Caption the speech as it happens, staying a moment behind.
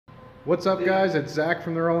What's up, guys? It's Zach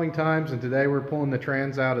from the Rolling Times, and today we're pulling the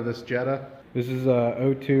trans out of this Jetta. This is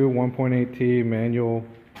a 02 1.8T manual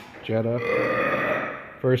Jetta.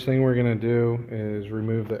 First thing we're going to do is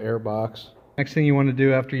remove the air box. Next thing you want to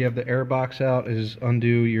do after you have the air box out is undo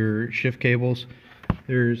your shift cables.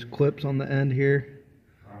 There's clips on the end here.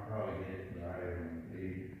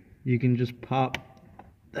 You can just pop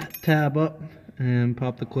that tab up and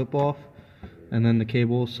pop the clip off, and then the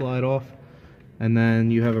cable will slide off. And then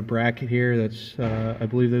you have a bracket here that's, I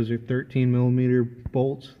believe those are 13mm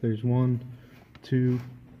bolts. There's 1, 2,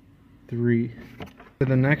 3. So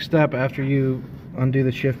the next step after you undo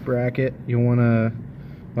the shift bracket, you want to,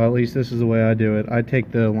 well, at least this is the way I do it. I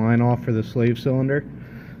take the line off for the slave cylinder.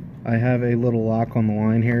 I have a little lock on the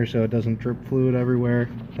line here so it doesn't drip fluid everywhere.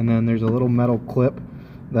 And then there's a little metal clip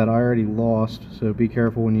that I already lost, so be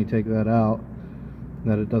careful when you take that out,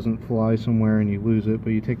 that it doesn't fly somewhere and you lose it. But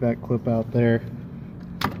you take that clip out there,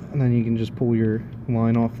 and then you can just pull your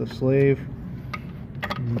line off the slave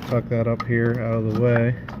and tuck that up here out of the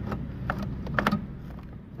way.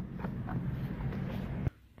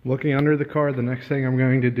 Looking under the car, the next thing I'm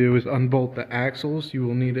going to do is unbolt the axles. You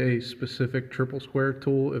will need a specific triple square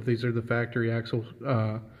tool if these are the factory axle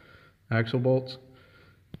bolts.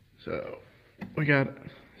 So we got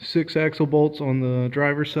 6 axle bolts on the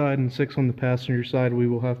driver's side and 6 on the passenger side we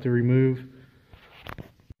will have to remove.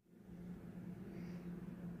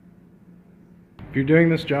 If you're doing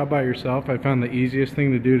this job by yourself, I found the easiest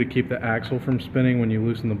thing to do to keep the axle from spinning when you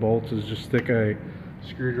loosen the bolts is just stick a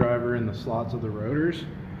screwdriver in the slots of the rotors,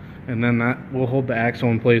 and then that will hold the axle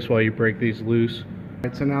in place while you break these loose.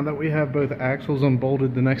 Alright, so now that we have both axles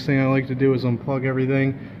unbolted, the next thing I like to do is unplug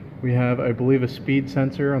everything. We have, I believe, a speed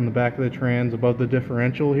sensor on the back of the trans above the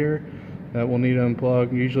differential here that we'll need to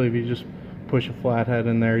unplug. Usually if you just push a flathead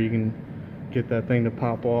in there, you can get that thing to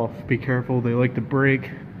pop off. Be careful, they like to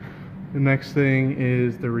break. The next thing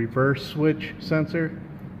is the reverse switch sensor.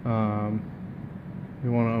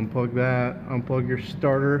 You want to unplug that, unplug your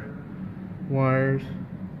starter wires,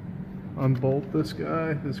 unbolt this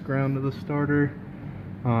guy, this ground of the starter.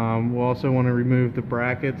 We'll also want to remove the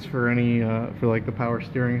brackets for any for like the power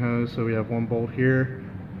steering hose. So we have 1 bolt here,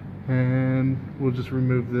 and we'll just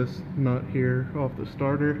remove this nut here off the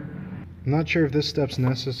starter. I'm not sure if this step's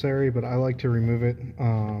necessary, but I like to remove it.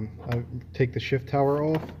 I take the shift tower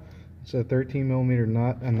off. It's a 13mm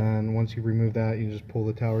nut, and then once you remove that, you just pull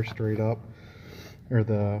the tower straight up, or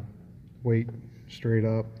the weight straight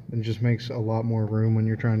up. It just makes a lot more room when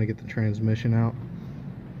you're trying to get the transmission out.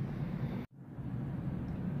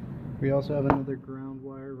 We also have another ground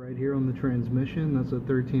wire right here on the transmission. That's a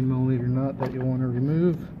 13mm nut that you'll want to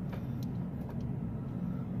remove.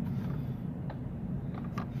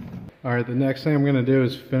 Alright, the next thing I'm going to do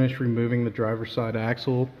is finish removing the driver's side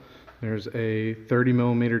axle. There's a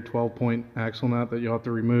 30mm 12-point axle nut that you'll have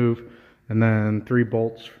to remove, and then 3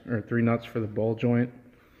 bolts, or 3 nuts for the ball joint.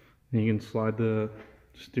 And you can slide the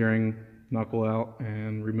steering knuckle out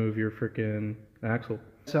and remove your frickin' axle.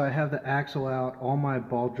 So I have the axle out. All my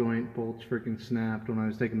ball joint bolts frickin' snapped when I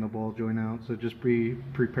was taking the ball joint out, so just be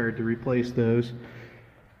prepared to replace those.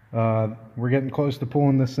 We're getting close to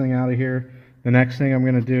pulling this thing out of here. The next thing I'm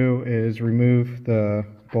going to do is remove the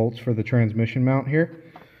bolts for the transmission mount here.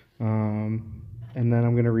 And then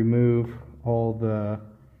I'm going to remove all the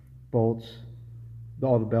bolts,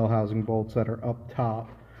 all the bell housing bolts that are up top.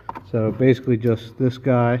 So basically just this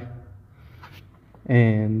guy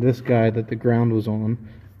and this guy that the ground was on.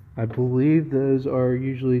 I believe those are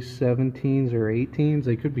usually 17s or 18s.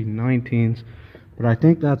 They could be 19s, but I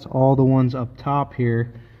think that's all the ones up top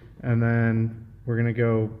here. And then we're going to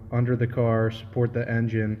go under the car, support the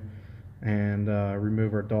engine, and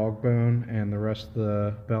remove our dog bone and the rest of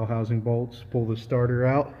the bell housing bolts, pull the starter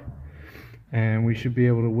out, and we should be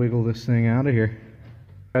able to wiggle this thing out of here.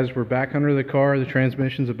 Guys, we're back under the car. The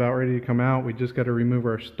transmission's about ready to come out. We just got to remove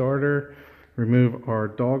our starter, remove our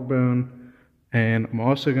dog bone, and I'm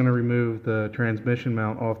also going to remove the transmission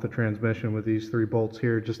mount off the transmission with these 3 bolts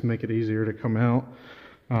here just to make it easier to come out.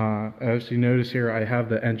 As you notice here, I have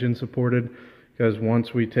the engine supported, because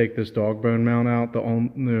once we take this dog bone mount out,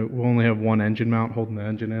 we'll only have 1 engine mount holding the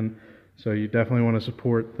engine in. So you definitely want to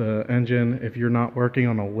support the engine. If you're not working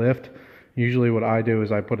on a lift, usually what I do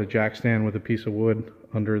is I put a jack stand with a piece of wood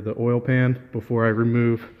under the oil pan before I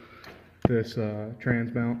remove this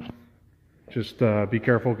trans mount. Just be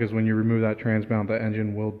careful, because when you remove that trans mount, the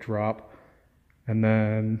engine will drop. And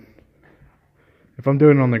then if I'm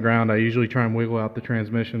doing it on the ground, I usually try and wiggle out the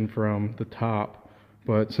transmission from the top.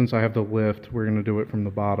 But since I have the lift, we're going to do it from the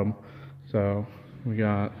bottom. So we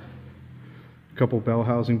got a couple bell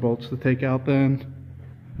housing bolts to take out then.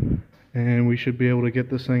 and we should be able to get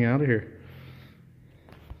this thing out of here.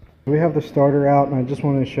 We have the starter out, and I just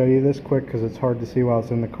wanted to show you this quick because it's hard to see while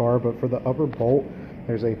it's in the car, but for the upper bolt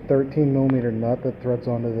there's a 13mm nut that threads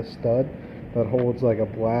onto the stud that holds like a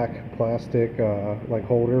black plastic like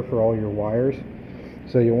holder for all your wires.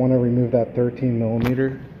 So you want to remove that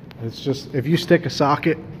 13mm. It's just, if you stick a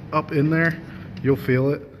socket up in there, you'll feel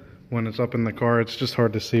it when it's up in the car. It's just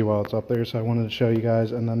hard to see while it's up there, so I wanted to show you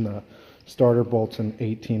guys. And then the starter bolt's an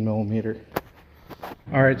 18mm.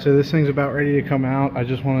 Alright, so this thing's about ready to come out. I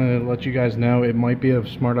just wanted to let you guys know it might be a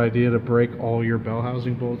smart idea to break all your bell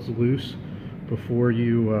housing bolts loose before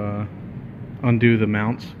you undo the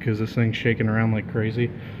mounts, because this thing's shaking around like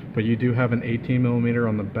crazy. But you do have an 18mm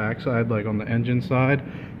on the back side, like on the engine side,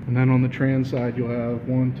 and then on the trans side you'll have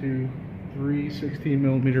 1, 2, 3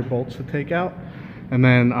 16mm bolts to take out. And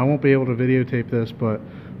then I won't be able to videotape this, but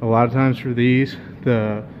a lot of times for these,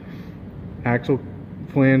 the axle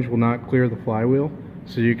flange will not clear the flywheel,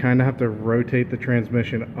 so you kind of have to rotate the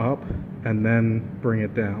transmission up and then bring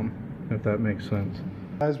it down, if that makes sense.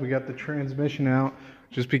 Guys, we got the transmission out.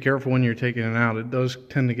 Just be careful when you're taking it out. It does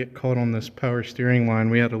tend to get caught on this power steering line.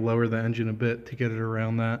 We had to lower the engine a bit to get it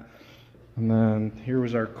around that. And then here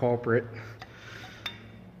was our culprit.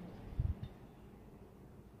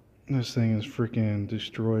 This thing is freaking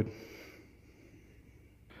destroyed.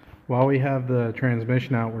 While we have the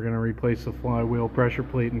transmission out, we're going to replace the flywheel, pressure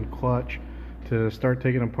plate, and clutch. To start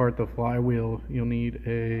taking apart the flywheel, you'll need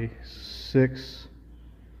a 6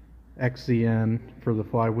 XZN for the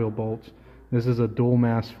flywheel bolts. This is a dual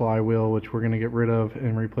mass flywheel, which we're going to get rid of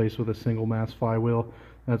and replace with a single mass flywheel.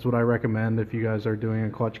 That's what I recommend if you guys are doing a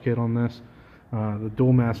clutch kit on this. The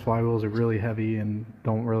dual mass flywheels are really heavy and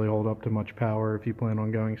don't really hold up to much power if you plan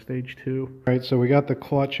on going stage 2. Alright, so we got the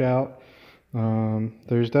clutch out.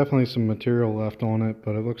 There's definitely some material left on it,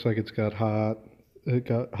 but it looks like it's got hot. It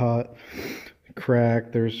got hot,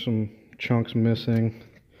 cracked. There's some chunks missing.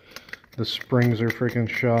 The springs are freaking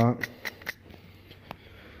shot.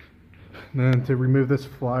 Then to remove this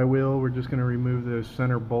flywheel, we're just going to remove those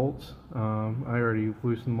center bolts. I already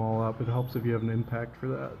loosened them all up. It helps if you have an impact for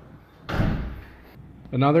that.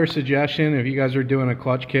 Another suggestion, if you guys are doing a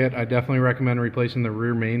clutch kit, I definitely recommend replacing the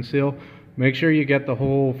rear main seal. Make sure you get the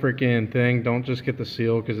whole freaking thing. Don't just get the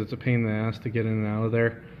seal, because it's a pain in the ass to get in and out of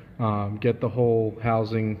there. Get the whole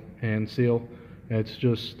housing and seal. It's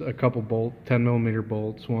just a couple 10mm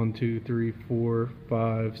bolts. 1, 2, 3, 4,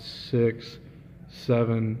 5, 6,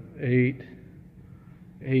 7, 8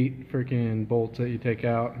 freaking bolts that you take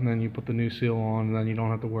out, and then you put the new seal on, and then you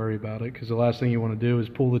don't have to worry about it, because the last thing you want to do is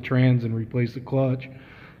pull the trans and replace the clutch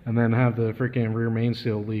and then have the freaking rear main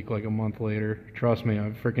seal leak like a month later. Trust me,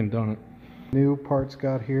 I've freaking done it. New parts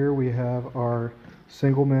got here. We have our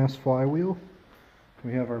single mass flywheel,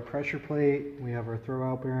 we have our pressure plate, we have our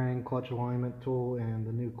throwout bearing, clutch alignment tool, and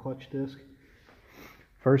the new clutch disc.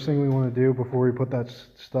 First thing we want to do before we put that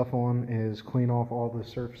stuff on is clean off all the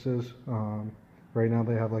surfaces. Right now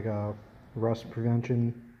they have like a rust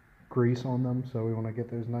prevention grease on them, so we want to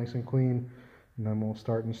get those nice and clean, and then we'll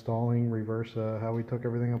start installing, reverse how we took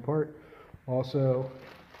everything apart. Also,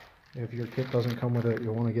 if your kit doesn't come with it,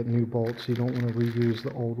 you'll want to get new bolts. You don't want to reuse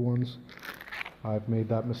the old ones. I've made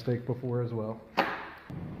that mistake before as well.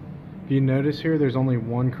 If you notice here, there's only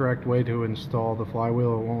one correct way to install the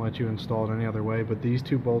flywheel. It won't let you install it any other way, but these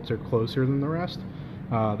two bolts are closer than the rest.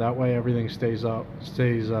 That way everything stays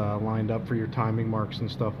lined up for your timing marks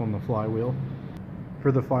and stuff on the flywheel.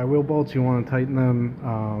 For the flywheel bolts, you want to tighten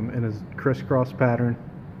them in a crisscross pattern,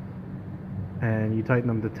 and you tighten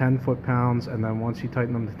them to 10 foot-pounds, and then once you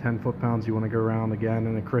tighten them to 10 foot-pounds, you want to go around again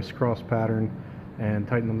in a crisscross pattern and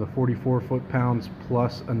tighten them to 44 foot-pounds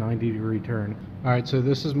plus a 90-degree turn. Alright, so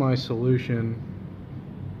this is my solution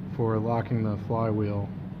for locking the flywheel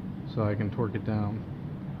so I can torque it down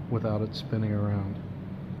without it spinning around.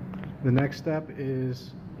 The next step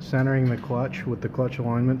is centering the clutch with the clutch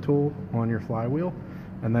alignment tool on your flywheel,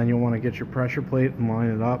 and then you'll want to get your pressure plate and line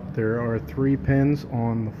it up. There are 3 pins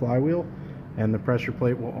on the flywheel, and the pressure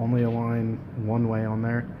plate will only align one way on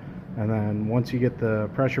there. And then once you get the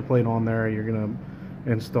pressure plate on there, you're going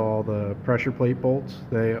to install the pressure plate bolts.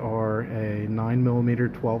 They are a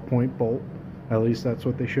 9mm 12-point bolt. At least that's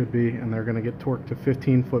what they should be, and they're going to get torqued to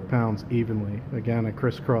 15 foot-pounds evenly. Again, a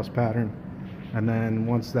crisscross pattern. And then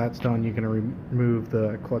once that's done, you can remove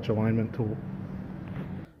the clutch alignment tool.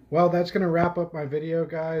 Well, that's going to wrap up my video,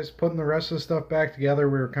 guys. Putting the rest of the stuff back together,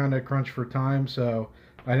 we were kind of crunched for time, so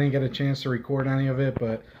I didn't get a chance to record any of it,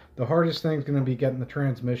 but the hardest thing is going to be getting the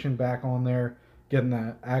transmission back on there, getting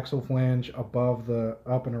that axle flange above the,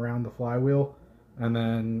 up and around the flywheel. And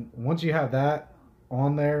then once you have that,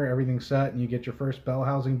 on there, everything's set, and you get your first bell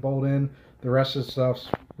housing bolt in, the rest of the stuff's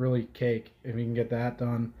really cake if you can get that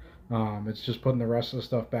done. It's just putting the rest of the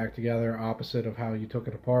stuff back together, opposite of how you took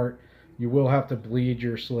it apart. You will have to bleed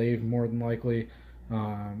your slave more than likely.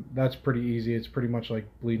 That's pretty easy. It's pretty much like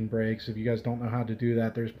bleeding brakes. If you guys don't know how to do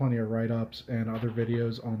that, there's plenty of write-ups and other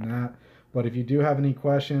videos on that. But if you do have any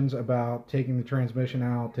questions about taking the transmission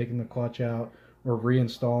out, taking the clutch out, or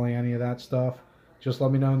reinstalling any of that stuff, just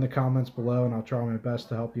let me know in the comments below, and I'll try my best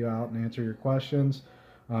to help you out and answer your questions.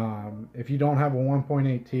 If you don't have a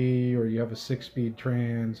 1.8T, or you have a 6-speed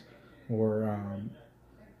trans, or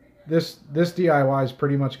this DIY is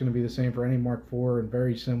pretty much going to be the same for any Mk4 and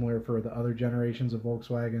very similar for the other generations of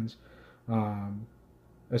Volkswagens.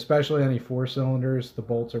 Especially any 4-cylinders, the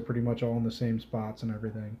bolts are pretty much all in the same spots and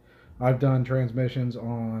everything. I've done transmissions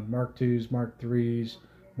on Mk2s, Mk3s,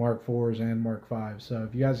 Mk4s, and Mk5s. So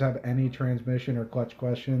if you guys have any transmission or clutch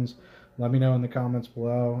questions, let me know in the comments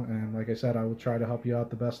below. And like I said, I will try to help you out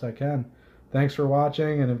the best I can. Thanks for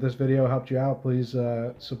watching, and if this video helped you out, please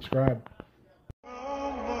subscribe.